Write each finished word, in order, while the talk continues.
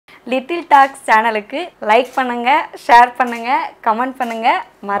Little Talks சேனலுக்கு like பண்ணுங்க, share பண்ணுங்க, கமெண்ட் பண்ணுங்க,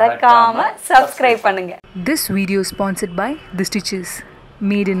 மறக்காம subscribe பண்ணுங்க. This video is sponsored by The Stitches,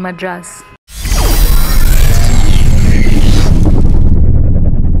 made in Madras.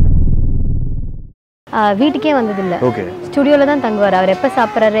 வீட்டுக்கே வந்தது இல்ல. ஸ்டுடியோல தான் தங்குவார். அவர் எப்ப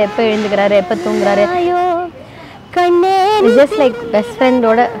சாப்பிடுறாரு, எப்ப எழுந்துக்கிறாரு, எப்ப தூங்குறாரு. ஜஸ்ட் லைக் பெஸ்ட்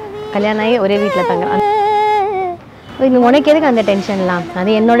ஃப்ரெண்டோட கல்யாணம் ஆகி ஒரே வீட்டில் தங்குறாங்க. உனக்கு எதுக்கு அந்த டென்ஷன்லாம்?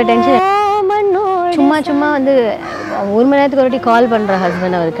 அது என்னோட டென்ஷன். சும்மா சும்மா வந்து ஒரு மணி நேரத்துக்கு ஒரு கால் பண்ற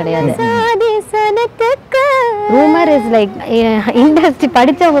ஹஸ்பண்ட் அவர் கிடையாது. ரூமர் இஸ் லைக் இண்டஸ்ட்ரி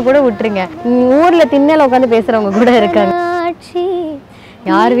படிச்சவங்க கூட விட்டுருங்க, ஊர்ல திண்ணல உட்காந்து பேசுறவங்க கூட இருக்காங்க.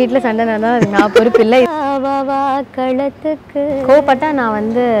 யார் வீட்டில் சண்டை நடந்தாலும் நான் பொறுப்பு இல்லை. கோவப்பட்டா நான்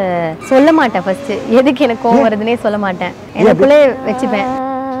வந்து சொல்ல மாட்டேன். ஃபர்ஸ்ட் எதுக்கு எனக்கு கோவம் வருதுன்னே சொல்ல மாட்டேன், எனக்குள்ளே வச்சுப்பேன்.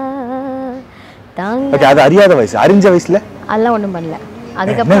 அது அறியாத வயசு, அறிஞ்ச வயசுல அதெல்லாம் ஒன்றும் பண்ணல.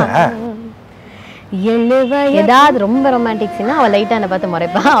 அதுக்கப்புறம் ஏதாவது ரொம்ப ரொமான்டிக் சீனா அவள் லைட்டா என்ன பார்த்து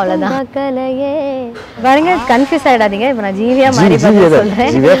முறைப்பா, அவ்வளோதான். பாருங்க, கன்ஃபியூஸ் ஆயிடாதீங்க. இப்போ நான் ஜீவியா மாறி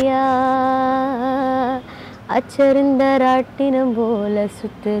சொல்றேன். அச்சருந்த ராட்டினம் போல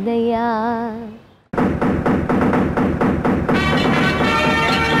சுத்துதையா.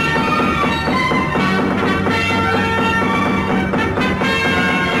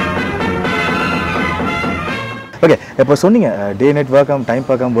 ஓகே, இப்போ சொன்னீங்க டே நைட் ஒர்க் டைம்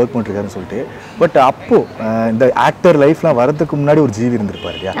பார்க்காம ஒர்க் பண்ணிருக்காருன்னு சொல்லிட்டு. பட் அப்போ இந்த ஆக்டர் லைஃப்லாம் வரதுக்கு முன்னாடி ஒரு ஜீவி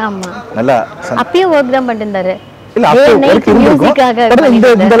இருந்திருப்பாரு இல்லையா? ஆமா, நல்லா அப்பயே ஒர்க் தான் பண்ணிட்டு இருந்தாரு. இல்ல அப்போ ஒர்க் இருந்திருக்கும்,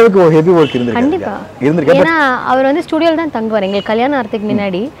 இந்த அளவுக்கு ஹெவி ஒர்க் இருந்திருக்கு. கண்டிப்பா இருந்திருக்கு. ஏன்னா அவர் வந்து ஸ்டுடியோல தான் தங்குவார். எங்களுக்கு கல்யாணம் ஆகிறதுக்கு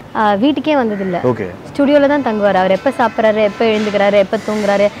முன்னாடி வீட்டுக்கே வந்தது இல்ல. ஓகே, ஸ்டுடியோல தான் தங்குவார். அவர் எப்ப சாப்பிடுறாரு, எப்ப எழுந்துக்கிறாரு, எப்ப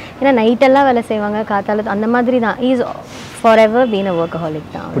தூங்குறாரு. ஏன்னா நைட் எல்லாம் வேலை செய்வாங்க, காத்தால அந்த மாதிரி தான். Is forever been a workaholic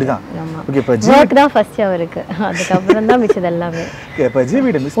தான். அப்படிதான். ஓகே, இப்போ ஒர்க் தான் ஃபர்ஸ்ட் அவருக்கு, அதுக்கு அப்புறம் தான் மிச்சது எல்லாமே. இப்போ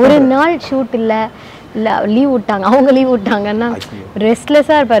ஜிவிட மிஸ் ஒரு நாள் ஷூட் இல்ல லீவ் விட்டாங்க, அவங்க லீவ் விட்டாங்கன்னா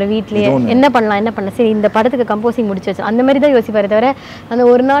ரெஸ்ட்லெஸ்ஸாக இருப்பார் வீட்லேயே. என்ன பண்ணலாம், சரி இந்த படத்துக்கு கம்போசிங் முடிச்சு வச்சு அந்த மாதிரி தான் யோசிப்பாரு தவிர அந்த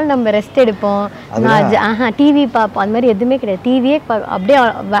ஒரு நாள் நம்ம ரெஸ்ட் எடுப்போம், டிவி பார்ப்போம், அந்த மாதிரி எதுவுமே கிடையாது. டிவியே அப்படியே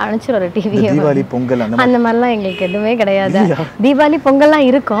அனுப்பிச்சிடுவாரு. டிவியே பொங்கல் அந்த மாதிரிலாம் எங்களுக்கு எதுவுமே கிடையாது. தீபாவளி பொங்கல்லாம்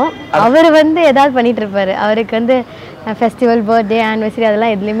இருக்கும், அவர் வந்து ஏதாவது பண்ணிட்டு இருப்பாரு. அவருக்கு வந்து ஃபெஸ்டிவல், பர்த்டே, ஆனிவர்சரி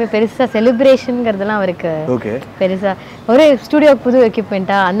அதெல்லாம் எதுலேயுமே பெருசாக செலிப்ரேஷனுங்கிறதுலாம் அவருக்கு பெருசாக. ஒரு ஸ்டுடியோ புது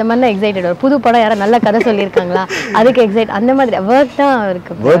எக்யூப்மெண்ட்டா அந்த மாதிரி தான் எக்ஸைட்டட். புது படம் யாரும் நல்ல கதை சொல்லியிருக்காங்களா அதுக்கு எக்ஸைட். அந்த மாதிரி ஒர்க் தான்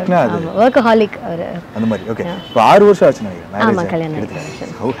அவருக்கு. ஒர்க்கஹாலிக் அவர் அந்த மாதிரி. ஓகே, இப்போ 6 வருஷம் ஆச்சு நினைக்கிறேன். ஆமா, கல்யாணம்.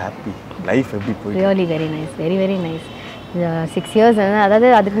 ஹவ் ஹாப்பி லைஃப் எப்படி போயிட்டு? Really very nice, very very nice. 6 years. அதாவது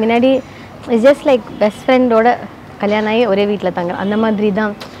அதுக்கு முன்னாடி இட்ஸ் ஜஸ்ட் லைக் பெஸ்ட் ஃப்ரெண்டோட கல்யாணம் ஆகி ஒரே வீட்டில் தங்க அந்த மாதிரி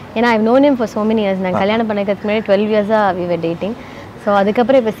தான். ஏன்னா I've known him for so many years. நாங்கள் கல்யாணம் பண்ணிக்கிறதுக்கு முன்னாடி 12 இயர்ஸாக we were dating. ஸோ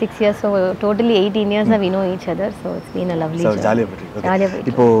அதுக்கப்புறம் இப்போ 6 years, so totally 18 years we know each other. So it's been a lovely journey. ஜாலியாக போயிட்டு.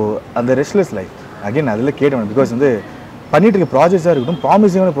 இப்போ அந்த ரெஸ்ட்லெஸ் லைஃப் அகைன் அதில் கேட்டேன். பிகாஸ் வந்து பண்ணிட்டு இருக்க ப்ராஜெக்ட்ஸாக இருக்கட்டும்,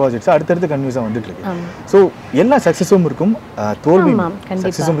 ப்ராமிசிங்கான ப்ராஜெக்ட்ஸ் அடுத்தடுத்து கன்வியூஸாக வந்துட்டு இருக்கு. ஸோ எல்லா சக்ஸஸும் இருக்கும், தோல்வியும்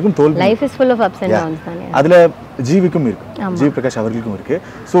இருக்கும். தோல்வி life is full of ups and downs தானே. அதில் ஜீவிக்கும் இருக்கு, ஜிவி பிரகாஷ் அவர்களுக்கும் இருக்கு.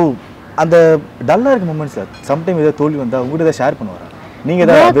 ஸோ அந்த டல்லாக இருக்க மூமெண்ட்ஸில் சம்டைம் ஏதாவது தோல்வி வந்தால் உங்கள்கிட்ட ஏதாவது ஷேர் பண்ணுவாரா? நீங்கள்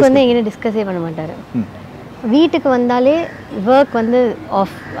ஏதாவது வந்து எங்கிட்ட டிஸ்கஸே பண்ண மாட்டார். வீட்டுக்கு வந்தாலே ஒர்க் வந்து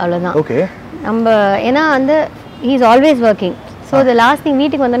ஆஃப், அவ்வளோதான். ஓகே, நம்ம ஏன்னா வந்து he is always working. So the last thing,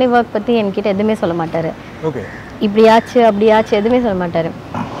 வீட்டுக்கு வந்தோடனே ஒர்க் பற்றி என்கிட்ட எதுவுமே சொல்ல மாட்டார். ஓகே, இப்படியாச்சு அப்படியாச்சு எதுவுமே சொல்ல மாட்டார்.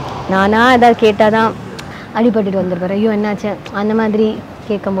 நானா ஏதாவது கேட்டால் தான் அடிபட்டுட்டு வந்துருப்பார். ஐயோ என்னாச்சு அந்த மாதிரி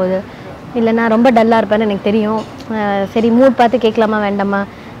கேட்கும்போது. இல்லைன்னா ரொம்ப டல்லாக இருப்பார் எனக்கு தெரியும், சரி மூட் பார்த்து கேட்கலாமா வேண்டாமா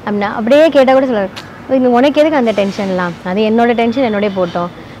அப்படின்னா அப்படியே கேட்டால் கூட சொல்லுவார், உனக்கு எதுக்கு அந்த டென்ஷன்லாம்? அது என்னோட டென்ஷன் என்னோடய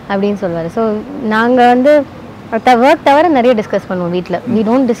போட்டோம் அப்படின்னு சொல்லுவார். ஸோ நாங்கள் வந்து ஒர்க் தவிர நிறைய டிஸ்கஸ் பண்ணுவோம் வீட்டில். We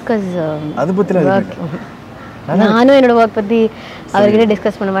don't discuss work. நானும் என்னோட ஒர்க் பற்றி அவர்கிட்ட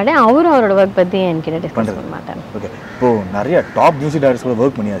டிஸ்கஸ் பண்ண மாட்டேன், அவரும் அவரோட ஒர்க் பற்றி என்கிட்ட டிஸ்கஸ் பண்ண மாட்டாங்க. ஓகே, இப்போது நிறைய டாப் மியூசிக் டைரக்டர்ஸ் கூட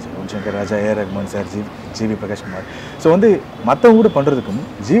ஒர்க் பண்ணியாச்சு. ஷங்கர் ராஜா, ஏ Rahman sir, GV Prakash Kumar. So வந்து மற்றவங்க கூட பண்ணுறதுக்கும்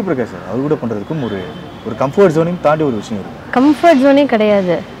ஜிவி பிரகாஷ் சார் அவர் கூட பண்ணுறதுக்கும் ஒரு கம்ஃபர்ட் ஜோனையும் தாண்டி ஒரு விஷயம் இருக்குது. கம்ஃபர்ட் ஜோனே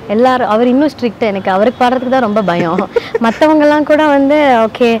கிடையாது. எல்லாரும் அவர் இன்னும் ஸ்ட்ரிக்ட். எனக்கு அவருக்கு பாடுறதுக்கு தான் ரொம்ப பயம். மற்றவங்கலாம் கூட வந்து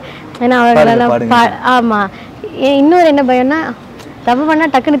ஓகே, ஏன்னா அவர்களெல்லாம் ஆமாம். இன்னொரு என்ன பயம்னா, தப்பு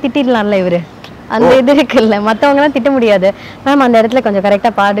பண்ணால் டக்குன்னு திட்டிடலாம்ல இவர், அந்த இது இருக்குல்ல. மற்றவங்கலாம் திட்ட முடியாது. மேம் அந்த இடத்துல கொஞ்சம்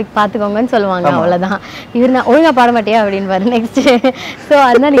கரெக்டாக பார்த்துக்கோங்கன்னு சொல்லுவாங்க, அவ்வளோதான். இவர் நான் ஒழுங்காக பாட மாட்டியா அப்படின்னு பாரு நெக்ஸ்ட். ஸோ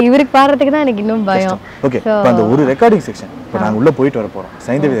அதனால இவருக்கு பாடுறதுக்கு தான் எனக்கு இன்னும் பயம். ஓகே, அந்த ஒரு ரெக்கார்டிங் செக்ஷன் இப்போ நாங்கள் உள்ளே போயிட்டு வர போகிறோம்.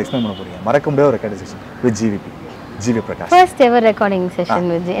 சைந்தவி எக்ஸ்பிளைன் பண்ண போகிறீங்க, மறக்க முடியாத ஒரு recording section with GV Prakash. First ever recording session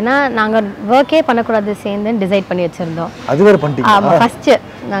with. ஏன்னா நாங்கள் ஒர்க்கே பண்ணக்கூடாது சேர்ந்து டிசைட் பண்ணி வச்சுருந்தோம். அது வேறு பண்ணிட்டீங்க? ஆமாம், ஃபஸ்ட்டு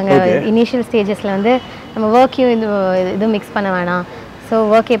நாங்கள் இனிஷியல் ஸ்டேஜஸில் வந்து நம்ம ஒர்க்கையும் இது மிக்ஸ் பண்ண வேணாம், ஸோ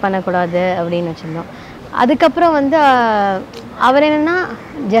ஒர்க்கே பண்ணக்கூடாது அப்படின்னு வச்சுருந்தோம். அதுக்கப்புறம் வந்து அவர் என்னன்னா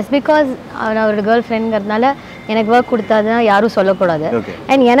ஜஸ்ட் பிகாஸ் அவரோட கேர்ள் ஃப்ரெண்ட்ங்கிறதுனால எனக்கு ஒர்க் கொடுத்தாதுன்னா யாரும் சொல்லக்கூடாது.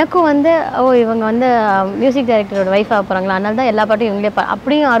 அண்ட் எனக்கும் வந்து இவங்க வந்து மியூசிக் டைரக்டரோட ஒய்ஃப் ஆக போகிறாங்களா, அதனால தான் எல்லா பாட்டும் இவங்களே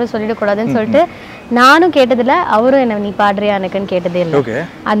அப்படியும் யாரும் சொல்லிடக்கூடாதுன்னு சொல்லிட்டு நானும் கேட்டதில்லை, அவரும் என்ன நீ பாடுறியா எனக்குன்னு கேட்டதே இல்லை.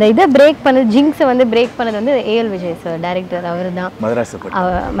 அந்த இதை பிரேக் பண்ணது, ஜிங்ஸை வந்து பிரேக் பண்ணது வந்து ஏஎல் விஜய் சார் டைரக்டர். அவர் தான்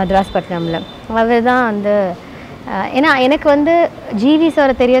மதராஸ்பட்டினமில் அவர் தான் அந்த ஏன்னா எனக்கு வந்து ஜிவி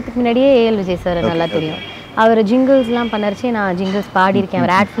சாரை தெரியறதுக்கு முன்னாடியே ஏஎல் விஜய் சார் நல்லா தெரியும். அவர் ஜிங்கிள்ஸ்லாம் பண்ணரிச்சு, நான் ஜிங்கிள்ஸ் பாடியிருக்கேன்,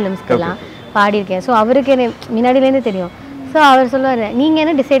 அவர் ஆட் ஃபிலிம்ஸ்க்கெல்லாம் பாடியிருக்கேன். ஸோ அவருக்கு என்ன முன்னாடியிலேருந்து தெரியும். ஸோ அவர் சொல்லுவார், நீங்கள்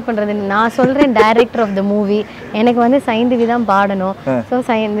என்ன டிசைட் பண்ணுறது, நான் சொல்கிறேன் டைரக்டர் ஆஃப் த மூவி, எனக்கு வந்து சைந்தவி தான் பாடணும், ஸோ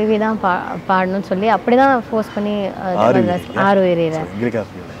சைந்தவி தான் பாடணும்னு சொல்லி அப்படி தான் ஃபோர்ஸ் பண்ணி ஆறுயிரே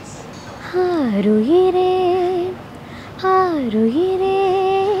ஆறுயிரே ஆறுயிரே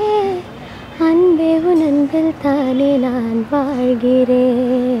அன்பே உன் அன்பில் தானே நான்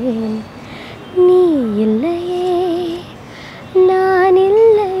வாழ்கிறேன், நீ இல்லையே நான்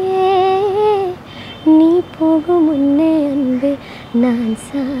இல்லையே, நீ போகும் முன்னே அன்பே நான்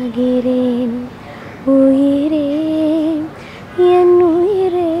சாகிறேன், உயிரே என்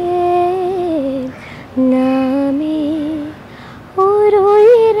உயிரே நாமே ஒரு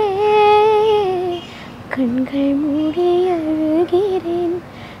உயிரே, கண்கள் மூடி அழுகிறேன்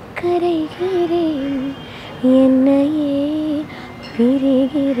கரைகிறேன் என்னையே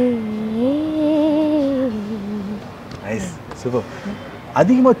பிரிகிறேன். சூப்பர்.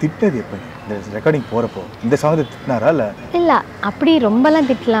 அதிகமாக திட்டது எப்போ இந்த ரெக்கார்டிங் போகிறப்போ இந்த சாங் திட்டினாரா இல்லை? இல்லை அப்படி ரொம்பலாம்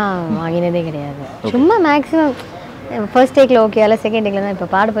திட்டலாம் வாங்கினதே கிடையாது. சும்மா மேக்ஸிமம் ஃபர்ஸ்ட் டேக்கில் ஓகே இல்லை, செகண்ட் டேக்கில் தான் இப்போ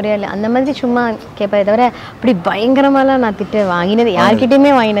பாட போறியா இல்லை அந்த மாதிரி சும்மா கேட்பதே தவிர அப்படி பயங்கரமாலாம் நான் திட்டு வாங்கினது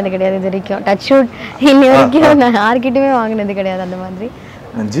யார்கிட்டையுமே வாங்கினது கிடையாது இது வரைக்கும். டச் ஷூட் இன்னி வரைக்கும் நான் யார்கிட்டையுமே வாங்கினது கிடையாது அந்த மாதிரி.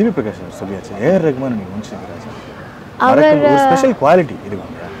 ஜிவி பிரகாஷ் சொல்லியாச்சு, ஏஆர் ரஹ்மான் நீங்கள் முடிச்சுக்கிறாச்சு, அவர் ஸ்பெஷல் குவாலிட்டி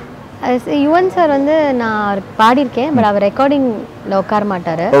இருக்கும். யுவன் சார் வந்து நான் அவருக்கு பாடியிருக்கேன், பட் அவர் ரெக்கார்டிங்கில் உட்கார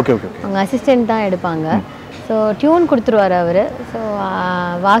மாட்டார், அவங்க அசிஸ்டன்ட் தான் எடுப்பாங்க. ஸோ டியூன் கொடுத்துருவார் அவர். ஸோ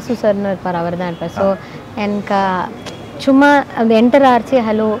வாசு சார்னு இருப்பார், அவர் தான் இருப்பார். ஸோ எனக்கு சும்மா அந்த என்டர் ஆச்சு,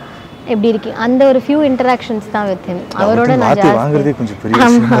 ஹலோ எப்படி இருக்கீங்க, அந்த ஒரு ஃபியூ இன்டராக்ஷன்ஸ் தான் வித் ஹிம். அவரோட நான்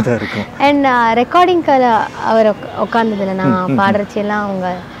ஜாஸ்தி அண்ட் ரெக்கார்டிங்க்கு அவர் உட்காந்ததில்லை, நான் பாடுறச்செல்லாம் அவங்க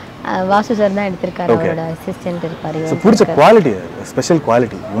வாசு சார் தான் எடுத்திருக்காரு, அவரோட அசிஸ்டன்ட் இருப்பார். பிடிச்ச quality, special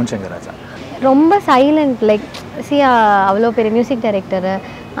quality Yuvan Shankar Raja ரொம்ப சைலண்ட், லைக் அவ்வளோ பெரிய மியூசிக் டைரக்டர்,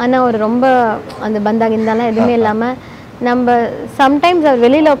 ஆனால் ஒரு ரொம்ப அந்த பந்தாங்க இருந்தாலும் எதுவுமே இல்லாமல் நம்ம சம்டைம்ஸ் அவர்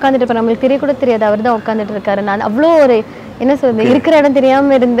வெளியில் உட்காந்துட்டு இருப்பார், நம்மளுக்கு தெரிய கூட தெரியாது அவர் தான் உட்காந்துட்டு இருக்காரு. நான் அவ்வளோ ஒரு என்ன சொல்றது, இருக்கிற இடம்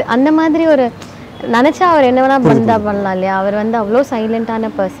தெரியாமல் இருந்து அந்த மாதிரி ஒரு நினச்சா அவர் என்ன வேணா பந்தா பண்ணலாம் இல்லையா. அவர் வந்து அவ்வளோ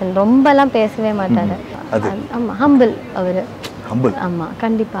சைலண்டான பர்சன், ரொம்பலாம் பேசவே மாட்டார். ஆமாம், ஹம்பிள் அவர். ஆமாம்,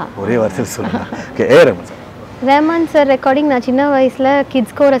 கண்டிப்பாக. ஒரே வார்த்தையில் சொல்லுங்கள். ரஹ்மான் சார் ரெக்கார்டிங் நான் சின்ன வயசில்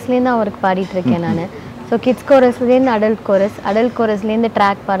கிட்ஸ் கோரஸ்லேருந்து அவருக்கு பாடிட்டு இருக்கேன் நான். ஸோ கிட்ஸ் கோரஸ்லேருந்து அடல்ட் கோரஸ்லேருந்து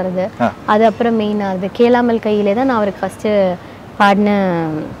ட்ராக் பாடுறது, அது அப்புறம் மெயினாக அது கேளாமல் கையிலே தான் நான் அவருக்கு ஃபஸ்ட்டு பாடின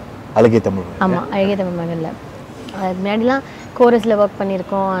அழகிய தமிழ். ஆமாம், அழகிய தமிழ் மகளில். அதுக்கு முன்னாடிலாம் கோரஸில் ஒர்க்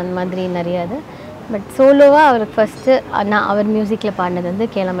பண்ணியிருக்கோம் அந்த மாதிரி நிறைய அது. பட் சோலோவாக அவருக்கு ஃபஸ்ட்டு நான் அவர் மியூசிக்கில் பாடினது வந்து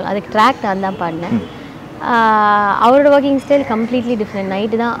கேளாமல், அதுக்கு ட்ராக் நான் தான் பாடினேன். அவரோட working style completely different.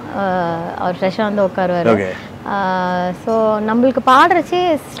 Night தான் அவர் ஃப்ரெஷ்ஷாக வந்து உட்காருவார். ஸோ நம்மளுக்கு பாடுறச்சே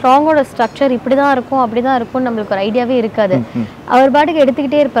ஸ்ட்ராங்கோட ஸ்ட்ரக்சர் இப்படி தான் இருக்கும் அப்படி தான் இருக்கும்னு நம்மளுக்கு ஒரு ஐடியாவே இருக்காது. அவர் பாட்டுக்கு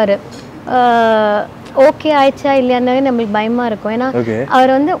எடுத்துக்கிட்டே இருப்பார். ஓகே ஆயிடுச்சா இல்லையானே நம்மளுக்கு பயமாக இருக்கும். ஏன்னா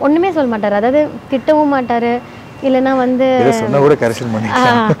அவர் வந்து ஒன்றுமே சொல்ல மாட்டார், அதாவது திட்டவும் மாட்டார், இல்லைன்னா வந்து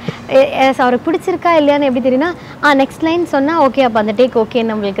அவருக்கு பிடிச்சிருக்கா இல்லையான்னு எப்படி தெரியும்னா நெக்ஸ்ட் லைன் சொன்னால் ஓகே அப்போ அந்த டேக் ஓகே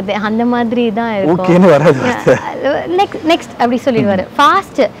நம்மளுக்கு அந்த மாதிரி தான் இருக்கும். நெக்ஸ்ட் அப்படி சொல்லிடுவார்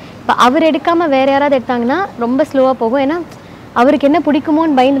ஃபாஸ்ட்டு. இப்போ அவர் எடுக்காமல் வேறு யாராவது எடுத்தாங்கன்னா ரொம்ப ஸ்லோவாக போகும். ஏன்னா அவருக்கு என்ன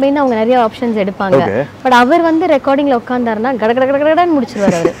பிடிக்குமோன்னு பயந்து அவங்க நிறைய ஆப்ஷன்ஸ் எடுப்பாங்க. பட் அவர் வந்து ரெக்கார்டிங்கில் உட்காந்தாருன்னா கடன்னு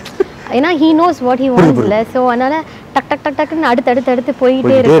முடிச்சிருவார் அவர். ஏன்னா he knows what he wants இல்லை. ஸோ அதனால் டக்குன்னு அடுத்து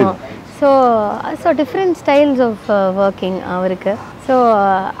போயிட்டே இருக்கும். So different styles of working அவருக்கு. ஸோ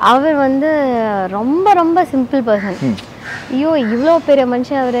அவர் வந்து ரொம்ப ரொம்ப சிம்பிள் பர்சன். ஐயோ இவ்வளோ பெரிய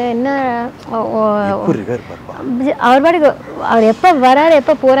மனுஷன் அவர், என்ன அவர் பாட்டுக்கு அவர் எப்போ வராரு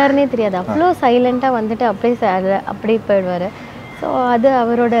எப்போ போகிறாருன்னே தெரியாது. அவ்வளோ சைலண்ட்டாக வந்துட்டு அப்படியே போயிடுவார். ஸோ அது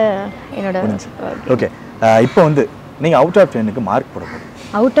அவரோட என்னோட. ஓகே, இப்போ வந்து நீங்கள் அவுட் ஆஃப் 10க்கு மார்க் போட போகிறீங்க.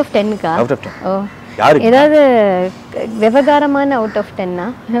 Out of 10க்கா? அவுட் ஆஃப் 10 ஓ, ஏதாவது விவகாரமான அவுட் ஆஃப் 10னா?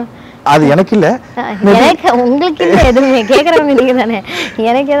 அது எனக்கு இல்ல, எனக்கு உங்களுக்கு இல்ல, எதுவுமே கேக்குறவங்க நீங்க தானே.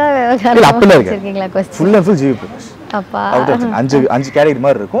 எனக்கு ஏதாவது விவகாரம் வச்சிருக்கீங்களா question? Full and full GV Prakash. அப்பா அவுட் ஆஃப் 10 அஞ்சு கேட்டகரி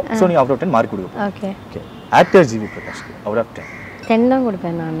மாதிரி இருக்கும். சோ நீங்க அவுட் ஆஃப் 10 மார்க் கொடுங்க. Okay. Actor GV Prakash out of 10 10 தான்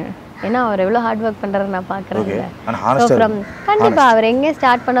கொடுப்பேன் நான். ஏன்னா அவர் எவ்வளோ ஹார்ட் ஒர்க் பண்ணுறாரு நான் பார்க்குறேன். ஆனா ஸோ ஹானஸ்டா ஃப்ரம் கண்டிப்பாக அவர் எங்கே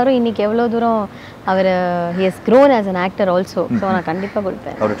ஸ்டார்ட் பண்ணாரோ இன்னைக்கு எவ்வளோ தூரம் அவர் he has grown as an actor also. So நான் கண்டிப்பாக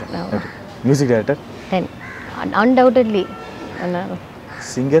கொடுப்பேன். Music director 10 undoubtedly.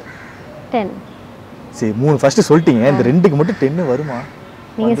 சிங்கர் 10. சரி 3 ஃபர்ஸ்ட் சொல்லிட்டீங்க, இந்த ரெண்டுக்கு மட்டும் 10 வருமா?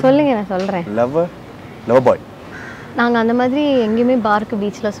 நீங்கள் சொல்லுங்கள், நான் சொல்கிறேன். லவ் பாய். நாங்கள் அந்த மாதிரி எங்கேயுமே பார்க்கு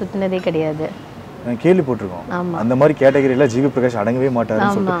பீச்சில் சுற்றினதே கிடையாது. கேள்வி போட்டிருக்கோம் அந்த மாதிரி கேட்டகரியில ஜிவி பிரகாஷ் அடங்கவே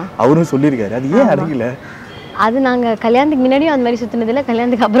மாட்டாருன்னு சொல்லிட்டு அவரும் சொல்லியிருக்காரு. அது ஏன் அடங்கல? அது நாங்கள் கல்யாணத்துக்கு முன்னாடியும் அந்த மாதிரி சுற்றினதில்லை,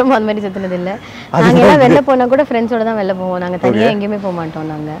 கல்யாணத்துக்கு அப்புறமும் அந்த மாதிரி சுற்றினதில்லை. நாங்கள் எல்லாம் வெளில போனால் கூட ஃப்ரெண்ட்ஸோட தான் வெளில போவோம். நாங்கள் தனியாக எங்கேயுமே போக மாட்டோம்.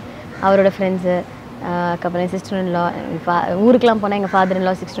 நாங்கள் அவரோட ஃப்ரெண்ட்ஸு, அதுக்கப்புறம் சிஸ்டர் இன்லா, ஊருக்குலாம் போனால் எங்கள் ஃபாதர்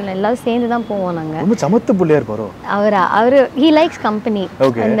இன்லா, சிஸ்டர் இன்லா எல்லாரும் சேர்ந்து தான் போவோம். நாங்கள் ரொம்ப சமத்து பிள்ளையா இருப்பாரோ அவர் ஹீ லைக்ஸ் கம்பெனி.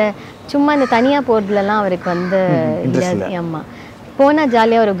 அந்த சும்மா இந்த தனியாக போகிறதுலலாம் அவருக்கு வந்து இல்லை. ஆமாம், போனால்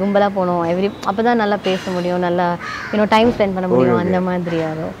ஜாலியாக ஒரு கும்பலாக போகணும். அப்போ தான் நல்லா பேச முடியும், நல்லா டைம் ஸ்பெண்ட் பண்ண முடியும். அந்த மாதிரி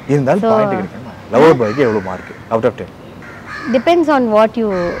depends on what you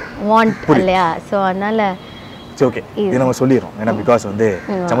want இல்லையா? ஸோ அதனால ஓகே இது நம்ம சொல்லிடுறோம். ஏன்னா பிகாஸ் வந்து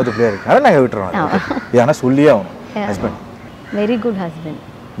சமத்து பிள்ளையா இருக்கு, அதனால நாங்கள் விட்டுறோம். ஏன்னா சொல்லியே ஆகணும். Husband very good husband,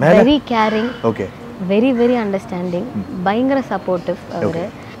 very carrying, okay, very very understanding, பயங்கர சப்போர்ட்டிவ். அவர்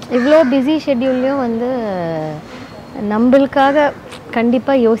இவ்வளோ பிஸி ஷெட்யூல்லையும் வந்து நம்மளுக்காக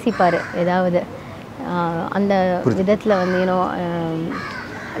கண்டிப்பாக யோசிப்பார் ஏதாவது. அந்த விதத்தில் வந்து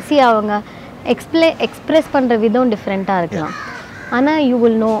அவங்க எக்ஸ்ப்ரெஸ் பண்ணுற விதம் டிஃப்ரெண்ட்டாக இருக்கலாம். ஆனால் யூ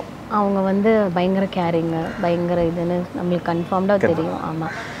வில் நோ அவங்க வந்து பயங்கர கேரிங்கு, பயங்கர இதுன்னு நம்மளுக்கு கன்ஃபார்ம்டாக தெரியும்.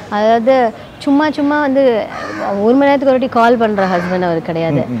 ஆமாம், அதாவது சும்மா சும்மா வந்து 1 மணி நேரத்துக்கு ஒரு கால் பண்ணுற ஹஸ்பண்ட் அவர்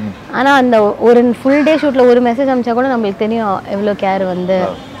கிடையாது. ஆனால் அந்த ஒரு ஃபுல் டே ஷூட்டில் ஒரு மெசேஜ் அனுப்பிச்சா கூட நம்மளுக்கு தெரியும் எவ்வளோ கேர் வந்து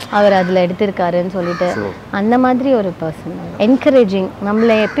அவர் அதில் எடுத்திருக்காருன்னு சொல்லிட்டு. அந்த மாதிரி ஒரு பர்சன், என்கரேஜிங்,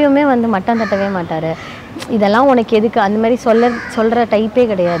 நம்மளை எப்பயுமே வந்து மட்டம் தட்டவே மாட்டார். இதெல்லாம் உனக்கு எதுக்கு அந்த மாதிரி சொல்கிற டைப்பே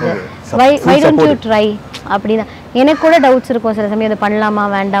கிடையாது. வை டோன்ட் யூ ட்ரை அப்படின்னா. எனக்கு கூட டவுட்ஸ் இருக்கும் சில சமயம், அதை பண்ணலாமா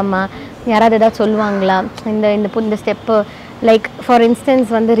வேண்டாமா, யாராவது ஏதாவது சொல்லுவாங்களா, இந்த ஸ்டெப்பு. லைக் ஃபார் இன்ஸ்டன்ஸ்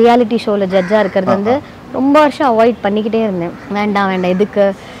வந்து ரியாலிட்டி ஷோவில் ஜட்ஜாக இருக்கிறது வந்து ரொம்ப வருஷம் அவாய்ட் பண்ணிக்கிட்டே இருந்தேன். வேண்டாம் எதுக்கு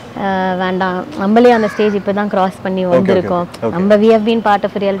வேண்டாம், நம்மளே அந்த ஸ்டேஜ் இப்போ தான் கிராஸ் பண்ணி வந்திருக்கோம். நம்ம we have been part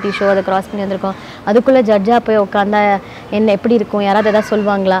of reality show, அதை கிராஸ் பண்ணி வந்திருக்கோம். அதுக்குள்ளே ஜட்ஜாக போய் உட்காந்தா என்ன எப்படி இருக்கும், யாராவது எதாவது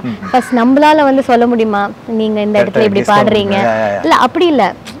சொல்லுவாங்களா? ஃபர்ஸ்ட் நம்மளால வந்து சொல்ல முடியுமா, நீங்கள் இந்த இடத்துல இப்படி பாடுறீங்க? இல்லை அப்படி இல்லை,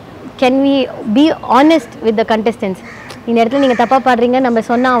 can V be honest with the contestants? இந்த இடத்துல நீங்கள் தப்பாக பாடுறீங்க நம்ம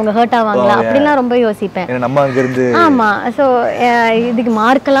சொன்னால் அவங்க ஹர்ட் ஆவாங்களா? அப்படிலாம் ரொம்ப யோசிப்பேன். ஆமாம், ஸோ இதுக்கு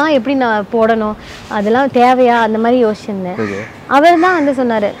மார்க்கெல்லாம் எப்படி நான் போடணும், அதெல்லாம் தேவையா, அந்த மாதிரி யோசிச்சிருந்தேன். அவர் தான் வந்து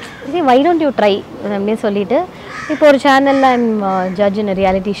சொன்னார், சரி வை டோன்ட் யூ ட்ரை அப்படின்னு சொல்லிட்டு. இப்போ ஒரு சேனலில் I'm judge in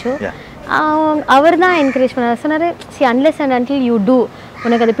reality show. அவர் தான் என்கரேஜ் பண்ணார். சொன்னார், C unless and until you two,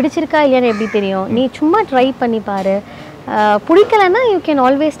 உனக்கு அது பிடிச்சிருக்கா இல்லையான்னு எப்படி தெரியும், நீ சும்மா ட்ரை பண்ணி பாரு. பிடிக்கலன்னா you can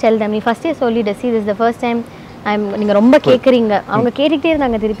always tell them. நீ ஃபஸ்ட்டே சொல்லிடு, see this the first time நீங்கள் ரொம்ப கேட்குறீங்க. அவங்க கேட்டுக்கிட்டே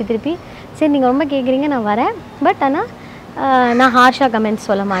இருந்தாங்க திருப்பி. சரி நீங்கள் ரொம்ப கேட்குறீங்க, நான் வரேன், பட் ஆனால் நான் ஹார்ஷாக கமெண்ட்ஸ்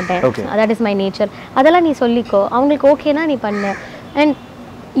சொல்ல மாட்டேன். That is my nature. அதெல்லாம் நீ சொல்லிக்கோ, அவங்களுக்கு ஓகேனா நீ பண்ணு, and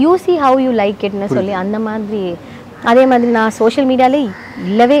you see how you like இட்னு சொல்லி. அந்த மாதிரி அதே மாதிரி நான் சோஷியல் மீடியாலே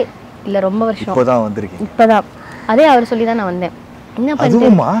இல்லவே இல்லை, ரொம்ப வருஷம் இப்போதான். அதே அவர் சொல்லி தான் நான் வந்தேன். என்ன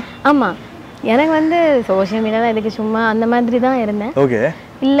பண்ணுறேன்? ஆமாம், எனக்கு வந்து சோஷியல் மீடியாவில் இதுக்கு சும்மா அந்த மாதிரி தான் இருந்தேன்.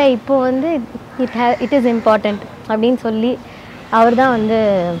 இல்லை இப்போ வந்து இட் இஸ் இம்பார்ட்டண்ட் அப்படின்னு சொல்லி அவர் தான் வந்து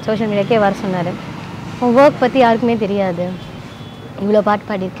சோஷியல் மீடியாக்கே வர சொன்னார். உன் ஒர்க் பற்றி யாருக்குமே தெரியாது, இவ்வளோ பாட்டு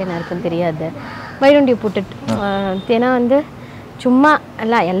பாடியிருக்கேன்னு யாருக்கும் தெரியாது, why don't you put it. ஏன்னா வந்து சும்மா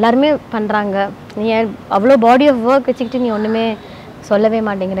எல்லாருமே பண்ணுறாங்க, நீ அவ்வளோ பாடி ஆஃப் ஒர்க் வச்சுக்கிட்டு நீ ஒன்றுமே சொல்லவே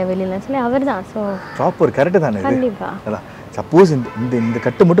மாட்டேங்கிற வெளியிலன்னு சொல்லி அவர் தான். ஸோ ப்ராப்பர் கரெக்டு தானே? கண்டிப்பாக. சப்போஸ் இந்த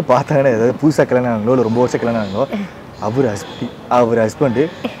கட்டு மட்டும் பார்த்தாங்கன்னா ஏதாவது புதுசாக கல்யாணம் ஆனாங்களோ இல்லை ரொம்ப வருஷம் கல்யாணம் ஆனாங்களோ, அவர் ஹஸ்பண்டு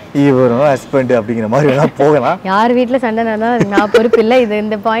இவரும் ஹஸ்பண்டு அப்படிங்கிற மாதிரி வேணா போகலாம். யார் வீட்டில் சண்டை நடந்தாலும் நான் பொறுப்பு இல்லை.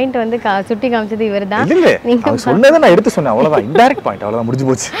 இந்த பாயிண்ட் வந்து சுட்டி காமிச்சது இவர் தான். இல்லை அவர் சொன்னதை நான் எடுத்து சொன்னேன், அவ்வளோதான். இன்டைரக்ட் பாயிண்ட், அவ்வளோதான், முடிஞ்சு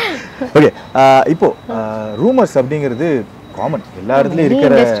போச்சு. ஓகே, இப்போ ரூமர்ஸ் அப்படிங்கிறது காமன், எல்லா இடத்துலையும்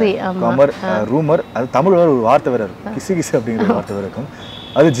இருக்கிற ரூமர். அது தமிழ் ஒரு வார்த்தை வேறு இருக்கும், கிசு அப்படிங்கிற ஒரு வார்த்தை வேறு இருக்கும்.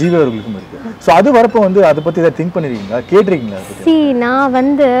 அது ஜீவி அவர்களுக்கும் இருக்கு. ஸோ அது வரப்போ வந்து அதை பற்றி ஏதாவது திங்க் பண்ணிருக்கீங்களா, கேட்டிருக்கீங்களா? நான்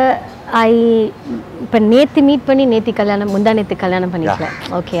வந்து இப்போ நேற்று மீட் பண்ணி முந்தா நேற்று கல்யாணம் பண்ணிக்கலாம்.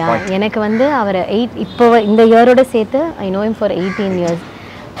 ஓகே, எனக்கு வந்து அவர் இப்போ இந்த இயரோட சேர்த்து I know him for 18 years.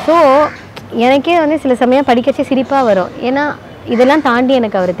 So எனக்கே வந்து சில சமயம் படிக்கச்சே சிரிப்பாக வரும். ஏன்னா இதெல்லாம் தாண்டி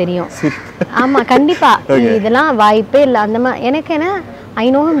எனக்கு அவர் தெரியும். ஆமாம், கண்டிப்பாக இதெல்லாம் வாய்ப்பே இல்லை அந்த மாதிரி. எனக்கு என்ன I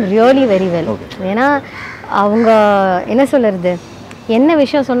know him really very well. ஏன்னா அவங்க என்ன சொல்கிறது, என்ன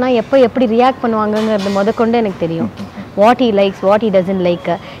விஷயம் சொன்னால் எப்போ எப்படி ரியாக்ட் பண்ணுவாங்கங்கிறது முதற்கொண்டு எனக்கு தெரியும். What he likes what he doesn't like.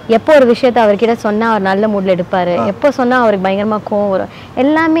 எப்போ ஒரு விஷயத்தை அவர்கிட்ட சொன்னால் அவர் நல்ல மூடில் எடுப்பார், எப்போ சொன்னால் அவருக்கு பயங்கரமாக கோவம் வரும்.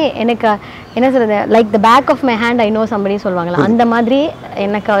 எல்லாமே எனக்கு என்ன சொல்கிறது, like the back of my hand I know somebody சொல்லுவாங்களா, அந்த மாதிரி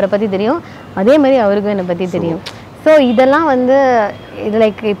எனக்கு அவரை பற்றி தெரியும், அதே மாதிரி அவருக்கும் என்னை பற்றி தெரியும். ஸோ இதெல்லாம் வந்து இது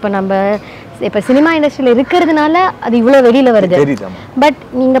லைக் இப்போ சினிமா இண்டஸ்ட்ரியில் இருக்கிறதுனால அது இவ்வளோ வெளியில் வருது. பட்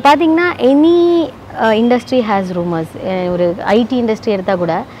நீங்கள் பார்த்தீங்கன்னா எனி இண்டஸ்ட்ரி ஹேஸ் ரூமர்ஸ். ஒரு ஐடி இண்டஸ்ட்ரி எடுத்தால்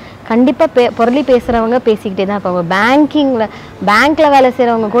கூட கண்டிப்பாக பொருளி பேசுகிறவங்க பேசிக்கிட்டே தான் இருப்பாங்க. பேங்க்கில் வேலை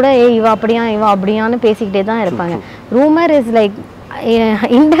செய்கிறவங்க கூட இவ அப்படியா இவ அப்படியான்னு பேசிக்கிட்டே தான் இருப்பாங்க. ரூமர் இஸ் லைக்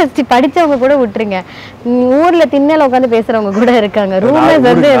இண்டஸ்ட்ரி படித்தவங்க கூட விட்டுருங்க, ஊரில் திண்ணல உட்காந்து பேசுகிறவங்க கூட இருக்காங்க. ரூமர்ஸ்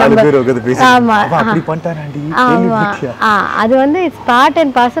வந்து ஆமாம் ஆமாம் அது வந்து it's part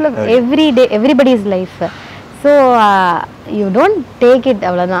and parcel of everybody's life. So you don't take it,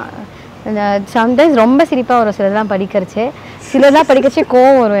 அவ்வளோதான். சம்டைம்ஸ் ரொம்ப சிரிப்பாக வரும் சிலதெல்லாம் படிக்கிறச்சே, சிலதெல்லாம் படிக்கிறச்சே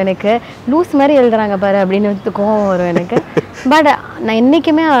கோவம் வரும் எனக்கு, லூஸ் மாதிரி எழுதுறாங்க பாரு அப்படின்னு கோவம் வரும் எனக்கு. பட் நான்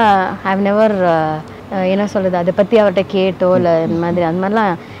என்றைக்குமே ஹவ் நெவர் என்ன சொல்கிறது அதை பற்றி அவர்கிட்ட கேட்டோ இல்லை இந்த மாதிரி அந்த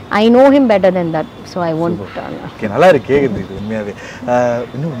மாதிரிலாம் I know him better then that. So I won't. நல்லா இருக்கு கேட்குறது. இது உண்மையாகவே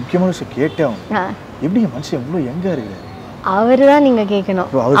இன்னும் முக்கியமான விஷயம் கேட்டேன், எப்படி மனுஷன் எவ்வளோ எங்கே இருக்குது அவரு தான் நீங்கள் கேட்கணும்.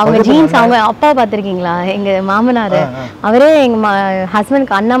 அவங்க ஜீன்ஸ் அவங்க அப்பா பார்த்துருக்கீங்களா, எங்கள் மாமனார் அவரே எங்கள்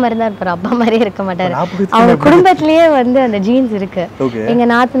ஹஸ்பண்டுக்கு அண்ணா மாதிரி தான் இருப்பார், அப்பா மாதிரியே இருக்க மாட்டார். அவங்க குடும்பத்திலேயே வந்து அந்த ஜீன்ஸ் இருக்கு.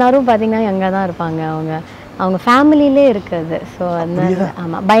 எங்கள் நாத்தனாரும் பார்த்தீங்கன்னா அங்கே தான் இருப்பாங்க, அவங்க ஃபேமிலியிலே இருக்குது. ஸோ அதனால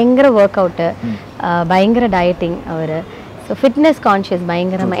ஆமாம் பயங்கர ஒர்க் அவுட்டு, பயங்கர டயட்டிங் அவர். ஸோ ஃபிட்னஸ் கான்ஷியஸ்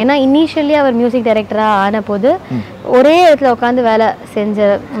பயங்கரமாக. ஏன்னா இனிஷியலி அவர் மியூசிக் டைரக்டராக ஆன போது ஒரே இடத்துல உட்காந்து வேலை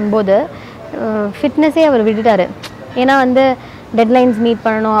செஞ்ச போது ஃபிட்னஸே அவர் விட்டுட்டார். ஏன்னா வந்து டெட்லைன்ஸ் மீட்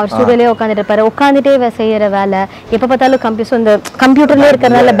பண்ணணும், அவர் ஸ்டூடியோலேயே உட்காந்துட்டு இருப்பார், உட்காந்துட்டே செய்கிற வேலை, எப்போ பார்த்தாலும் இந்த கம்ப்யூட்டர்லேயே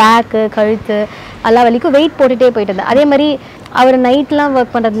இருக்கிறதுனால பேக்கு கழுத்து எல்லா வலிக்கும் வெயிட் போட்டுகிட்டே போயிட்டு இருந்தேன். அதே மாதிரி அவர் நைட்லாம்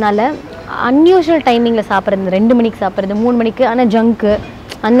ஒர்க் பண்ணுறதுனால அன்யூஷுவல் டைமிங்கில் சாப்பிட்றது, 2 மணிக்கு சாப்பிட்றது, 3 மணிக்கு, ஆனால் ஜங்க்கு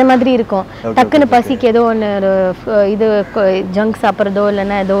அந்த மாதிரி இருக்கும். டக்குன்னு பசிக்கு ஏதோ ஒன்று இது ஜங்க் சாப்பிட்றதோ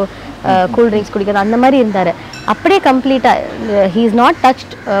இல்லைன்னா ஏதோ கூல்ட்ரிங்க்ஸ் குடிக்கிறதோ அந்த மாதிரி இருந்தார். அப்படியே கம்ப்ளீட்டாக he is not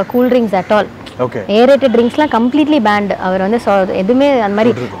touched cool drinks at all. Aerated ட்ரிங்க்ஸ்லாம் completely pant. அவர் வந்து எதுவுமே அந்த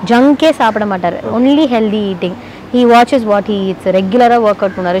மாதிரி ஜங்கே சாப்பிட மாட்டார். Only healthy eating. He watches what he it's. ரெகுலராக ஒர்க்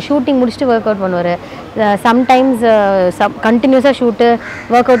அவுட் பண்ணுவார், ஷூட்டிங் முடிச்சுட்டு ஒர்க் அவுட் பண்ணுவார். சம்டைம்ஸ் கண்டினியூஸாக ஷூட்டு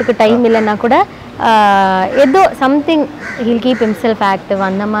ஒர்க் அவுட்டுக்கு டைம் இல்லைன்னா கூட ஏதோ something heel keep himself active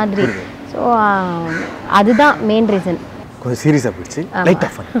அந்த மாதிரி. ஸோ அதுதான் மெயின் ரீசன். கொஞ்சம் சீரியஸாக போயிடுச்சு, லைட்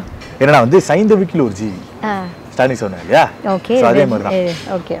ஆஃப் பண்ணு. ஏன்னா வந்து சைந்தவிக்கில் ஒரு ஜிவி ஸ்டார்டிங் சொன்னேன் இல்லையா, அதே மாதிரி தான்.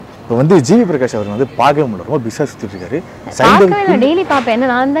 ஓகே, இப்போ வந்து ஜிவி பிரகாஷ் அவர் வந்து பார்க்கவே முடியல, ரொம்ப பிஸியாக சுற்றிட்டு இருக்காரு. சைந்தவி டெய்லி பார்ப்பேன், என்ன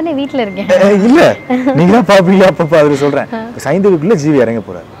நான் தானே வீட்டில் இருக்கேன். இல்லை நீங்கள் தான் பார்ப்பீங்க அப்பப்போ. அதில் சொல்கிறேன், இப்போ சைந்தவிக்குள்ள ஜிவி இறங்க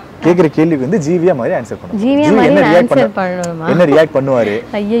போகிறார். கேட்குற கேள்விக்கு வந்து ஜிவியா மாதிரி ஆன்சர் பண்ணுவோம். என்ன ரியாக்ட் பண்ணுவாரு,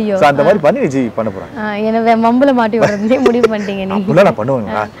 ஐயோ அந்த மாதிரி பண்ணி ஜிவி பண்ண போறாங்க. என்ன மம்புல மாட்டி விடுறதே முடிவு பண்ணிட்டீங்க நீங்க. அப்படிலாம் நான்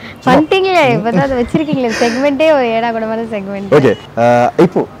பண்ணுவேங்களா? பண்ணிட்டீங்களே, இப்பதான் அதை வச்சிருக்கீங்களே செக்மெண்டே, ஒரு ஏடா கூடமான செக்மெண்ட். ஓகே,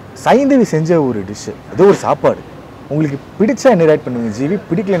 இப்போ சைந்தவி செஞ்ச ஒரு டிஷ், அது ஒரு சாப்பாடு, உங்களுக்கு பிடிச்சா என்ன ரியாக்ட் பண்ணுவீங்க ஜிவி,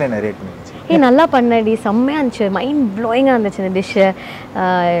 பிடிக்கலன்னா என்ன ரியாக்ட் பண்ணுவீங்க? நல்லா பண்ணடி, செம்மையாக இருந்துச்சு, மைண்ட் ப்ளோயிங்காக இருந்துச்சு இந்த டிஷ்ஷு,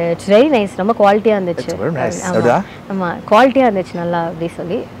 இட்ஸ் வெரி நைஸ், ரொம்ப குவாலிட்டியாக இருந்துச்சு. ஆமாம் குவாலிட்டியாக இருந்துச்சு நல்லா அப்படி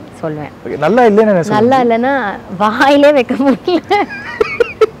சொல்லி சொல்லுவேன். நல்லா இல்லைன்னா வாயிலே வைக்க முடியல.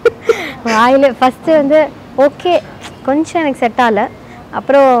 வாயிலே ஃபஸ்ட்டு வந்து ஓகே கொஞ்சம் எனக்கு செட் ஆகலை,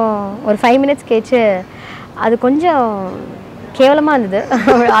 அப்புறம் ஒரு 5 மினிட்ஸ் கேச்சு அது கொஞ்சம் கேவலமாக இருந்தது.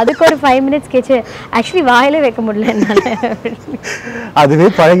 அதுக்கு ஒரு 5 மினிட்ஸ் கேச்சு ஆக்சுவலி வாயிலே வைக்க முடியல என்னால். அதுவே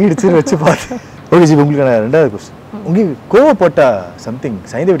பழகிடுச்சு வச்சு பார்த்தேன். ஓகே ஜி, உங்களுக்கு ரெண்டாவது கொஸ்டின், உங்களுக்கு கோவப்பட்டா சம்திங்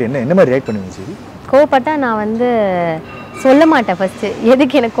சைந்தவி என்ன மாதிரி ரியாக்ட் பண்ணுவீங்க ஜி? கோவப்பட்டா நான் வந்து சொல்ல மாட்டேன், ஃபஸ்ட்டு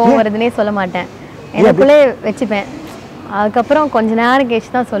எதுக்கு எனக்கு கோவம் வருதுன்னே சொல்ல மாட்டேன், எனக்குள்ளே வச்சுப்பேன். அதுக்கப்புறம் கொஞ்ச நேரம்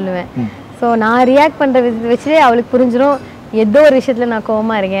கழிச்சு தான் சொல்லுவேன். ஸோ நான் ரியாக்ட் பண்ணுற வச்சுட்டே அவளுக்கு புரிஞ்சிடும் ஏதோ ஒரு விஷயத்தில் நான்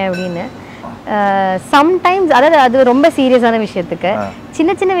கோவமாக இருக்கேன் அப்படின்னு. சம்டைம்ஸ் அதாவது அது ரொம்ப சீரியஸான விஷயத்துக்கு,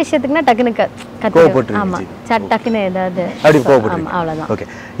 சின்ன சின்ன விஷயத்துக்குன்னா டக்குன்னு கற்று ஆமாம் டக்குன்னு ஏதாவது அவ்வளோதான். ஓகே,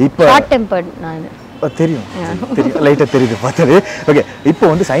 இப்போ ஷார்ட் டெம்பர்ட் நான் தெரியும் லைட்டா தெரியுது பார்த்தது. ஓகே, இப்போ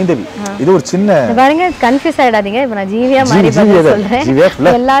வந்து சைந்தவி இது ஒரு சின்ன பாருங்க, கன்ஃபியூஸ் ஆயிடாதீங்க. இப்போ நான் ஜீவியா மாதிரி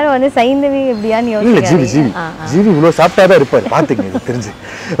சொல்றேன், எல்லாரும் வந்து சைந்தவி எப்படியான்னு யோசிக்கிறாங்க. ஜீவி இவ்வளோ சாப்பிட்டா தான் இருப்பாரு, பார்த்துங்க இது தெரிஞ்சு.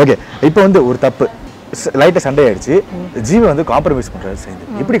 ஓகே, இப்போ வந்து ஒரு தப்பு லைட்டாக சண்டை ஆயிடுச்சு, ஜீவி வந்து காம்ப்ரமைஸ் பண்ணுறாரு.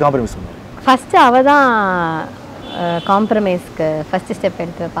 சைந்தவி எப்படி காம்ப்ரமைஸ் பண்ணுறாரு? ஃபஸ்ட்டு அவள் தான் காம்ப்ரமைஸ்க்கு ஃபர்ஸ்ட் ஸ்டெப்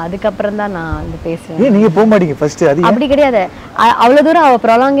எடுத்து வைப்பா, அதுக்கப்புறம் தான் நான் வந்து பேசுவேன். நீங்கள் போக மாட்டீங்க ஃபர்ஸ்ட்? அது அப்படி கிடையாது, அவ்வளோ தூரம் அவள்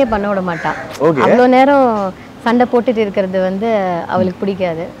ப்ரொலாங்கே பண்ண விட மாட்டான். அவ்வளோ நேரம் சண்டை போட்டுட்டு இருக்கிறது வந்து அவளுக்கு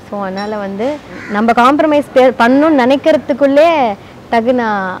பிடிக்காது. ஸோ அதனால் வந்து நம்ம காம்ப்ரமைஸ் பண்ணணும்னு நினைக்கிறதுக்குள்ளே டக்குன்னு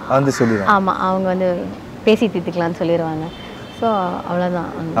வந்து சொல்லிடுவாங்க. ஆமாம், அவங்க வந்து பேசி தீர்த்துக்கலான்னு சொல்லிடுவாங்க. ஸோ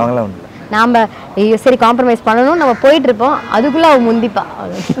அவ்வளோதான். அவங்களாம் ஒன்று நாம் சரி காம்ப்ரமைஸ் பண்ணணும் நம்ம போயிட்டுருப்போம், அதுக்குள்ளே அவள் முந்திப்பா.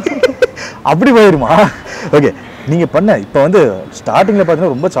 அப்படி போயிருமா? ஓகே, நீங்கள் பண்ண இப்போ வந்து ஸ்டார்டிங்கில்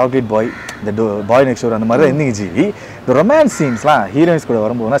பார்த்தீங்கன்னா ரொம்ப சாக்லேட் பாய், இந்த பாய் நெக்ஸ்ட் டோர் அந்த மாதிரி தான் இருந்தீங்க ஜிவி. இந்த ரொமான்ஸ் சீன்ஸ்லாம் ஹீரோயின்ஸ் கூட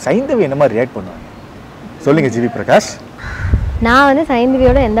வரும்போதுனா சைந்தவி என்ன மாதிரி ரியாக்ட் பண்ணுவாங்க சொல்லுங்கள் ஜிவி பிரகாஷ். நான் வந்து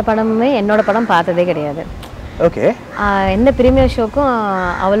சைந்தவியோட எந்த படமுமே என்னோட படம் பார்த்ததே கிடையாது. ஓகே. எந்த ப்ரீமியர் ஷோக்கும்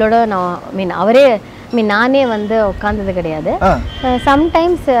அவளோட நான் நானே வந்து உட்காந்தது கிடையாது.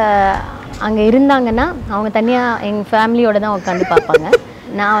 சம்டைம்ஸ் அங்கே இருந்தாங்கன்னா அவங்க தனியாக எங்கள் ஃபேமிலியோட தான் உட்காந்து பார்ப்பாங்க.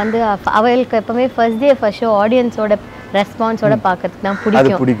 நான் வந்து அவளுக்கு எப்போவுமே ஃபர்ஸ்ட் டே ஃபர்ஸ்ட் ஷோ ஆடியன்ஸோட ரெஸ்பான்ஸோட பார்க்கறதுக்கு தான்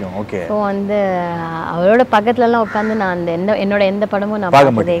பிடிக்கும். ஓகே. ஸோ வந்து அவளோட பக்கத்துலலாம் உட்காந்து நான் என்னோட எந்த படமும் நான்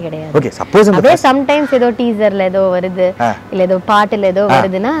பார்த்ததே கிடையாது. ஓகே. சப்போஸ் அதே சம்டைம்ஸ் ஏதோ டீசரில் ஏதோ வருது இல்லை ஏதோ பாட்டில் ஏதோ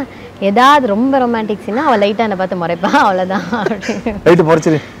வருதுன்னா ஏதாவது ரொம்ப ரொமான்டிக் சீனா அவள் லைட்டாக என்னை பார்த்து முறைப்பா, அவ்வளோதான்.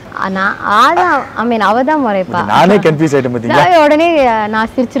 அவ தான் முறைப்பா. நானே கன்ஃபியூஸ் ஆயிட்டேன் பாத்தீங்களா? உடனே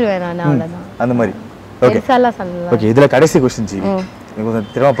நான் சிரிச்சிருவேன். நான் அவ்வளோதான், அந்த மாதிரி. பெருசாலாம் சொல்லலாம். ஓகே, இதில் கடைசி கொஸ்டின் ஜி, கொஞ்சம்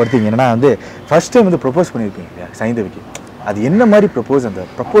திறமைப்படுத்திங்க. என்னன்னா வந்து ஃபர்ஸ்ட் டைம் வந்து ப்ரொப்போஸ் பண்ணியிருப்பீங்க சைந்தவிக்கு, அது என்ன மாதிரி ப்ரொப்போஸ்? அந்த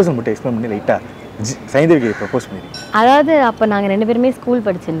ப்ரொப்போசல் மட்டும் எக்ஸ்பிளைன் பண்ணி லைட்டாக சைந்தவிக்கு ப்ரொப்போஸ் பண்ணியிருக்கீங்க. அதாவது அப்போ நாங்கள் 2 பேருமே ஸ்கூல்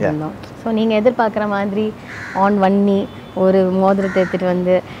படிச்சுட்டு இருந்தோம். ஸோ நீங்கள் எதிர்பார்க்குற மாதிரி ஆன் வன்னி ஒரு மோதிரத்தை எடுத்துகிட்டு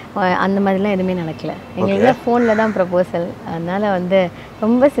வந்து அந்த மாதிரிலாம் எதுவுமே நடக்கல. எங்களுக்கு ஃபோனில் தான் ப்ரொப்போசல். அதனால் வந்து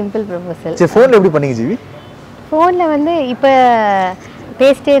ரொம்ப சிம்பிள் ப்ரொப்போசல். சரி, ஃபோனில் எப்படி பண்ணீங்க ஜிவி? ஃபோனில் வந்து இப்போ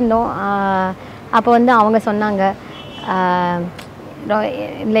பேசிட்டே இருந்தோம். அப்போ வந்து அவங்க சொன்னாங்க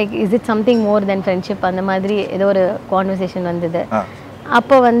like is it something more then friendship, அந்த மாதிரி ஏதோ ஒரு கான்வர்சேஷன் வந்தது.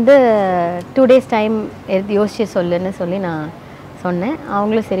 அப்போ வந்து 2 days டைம் யோசிச்சு சொல்லுன்னு சொல்லி நான் சொன்னேன்.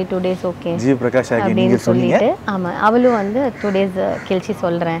 அவங்களும் சரி 2 days ஓகே அப்படின்னு சொல்லிட்டு, ஆமாம் அவளும் வந்து 2 days கழிச்சு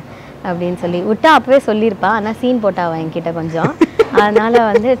சொல்கிறேன் அப்படின்னு சொல்லி விட்டா. அப்போவே சொல்லியிருப்பா, ஆனால் சீன் போட்டாவா என்கிட்ட கொஞ்சம். அதனால்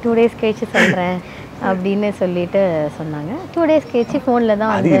வந்து 2 days கழிச்சு சொல்கிறேன் அப்படின்னு சொல்லிட்டு சொன்னாங்க. 2 days கழிச்சு ஃபோனில்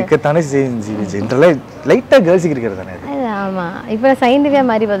தான் வந்து ஆமாம். இப்போ சைந்தவியா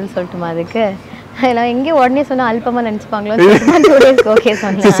மாதிரி பதில் சொல்லட்டுமா அதுக்கு? நான் எங்கேயும் உடனே சொன்னால் அல்பமாக நினச்சிப்பாங்களோ 2 days ஓகே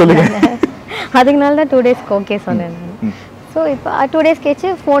சொன்னேன். அதுக்குனால தான் 2 days ஓகே சொன்னேன் நான். ஸோ இப்போ 2 days கழிச்சு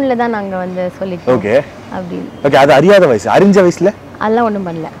ஃபோனில் தான் நாங்கள் வந்து சொல்லிட்டோம். ஓகே அப்படின்னு. ஓகே, அது அறியாத வயசு, அறிஞ்ச வயசுல அதெல்லாம் ஒன்றும்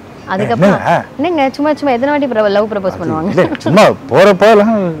பண்ணல. அதுக்கப்புறம் என்னங்க சும்மா எத்தனை வாட்டி லவ் ப்ரப்போஸ் பண்ணுவாங்க? சும்மா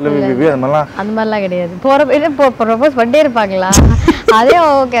போறப்பலாம் அந்த மாதிரிலாம் கிடையாது. ப்ரப்போஸ் பண்ணிட்டே இருப்பாங்களா? அதே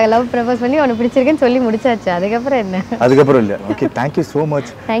ஓகே, லவ் ப்ரப்போஸ் பண்ணி உனக்கு பிடிச்சிருக்குன்னு சொல்லி முடிச்சாச்சு. அதுக்கப்புறம் என்ன? அதுக்கப்புறம் இல்லை. Okay, thank you so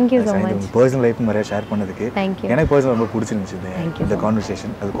much. Thank you so much. Personal life நிறைய ஷேர் பண்ணதுக்கு எனக்கு பர்சனல் ரொம்ப பிடிச்சிருந்துச்சு இந்த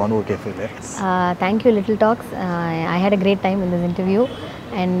கான்வர்சேஷன். அது convo கேஃபேல. Thank you little tax. I had a great time in this interview.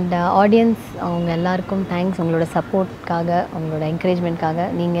 And audience அவங்க எல்லாருக்கும் தேங்க்ஸ், உங்களோட சப்போர்ட்காக, உங்களோட என்கரேஜ்மெண்ட்காக.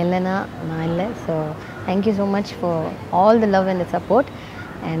 நீங்கள் இல்லைன்னா நான் இல்லை. So thank you so much for all the love and the support.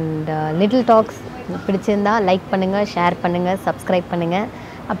 And little tax பிடிச்சிருந்தா லைக் பண்ணுங்கள், ஷேர் பண்ணுங்கள், சப்ஸ்கிரைப் பண்ணுங்கள்.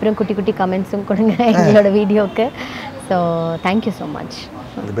 அப்புறம் குட்டி குட்டி கமெண்ட்ஸும் கொடுங்க எங்களோட வீடியோவுக்கு. So thank you so much.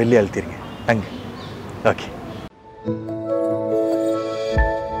 Belly அழுத்திருங்க. Thank you. Okay.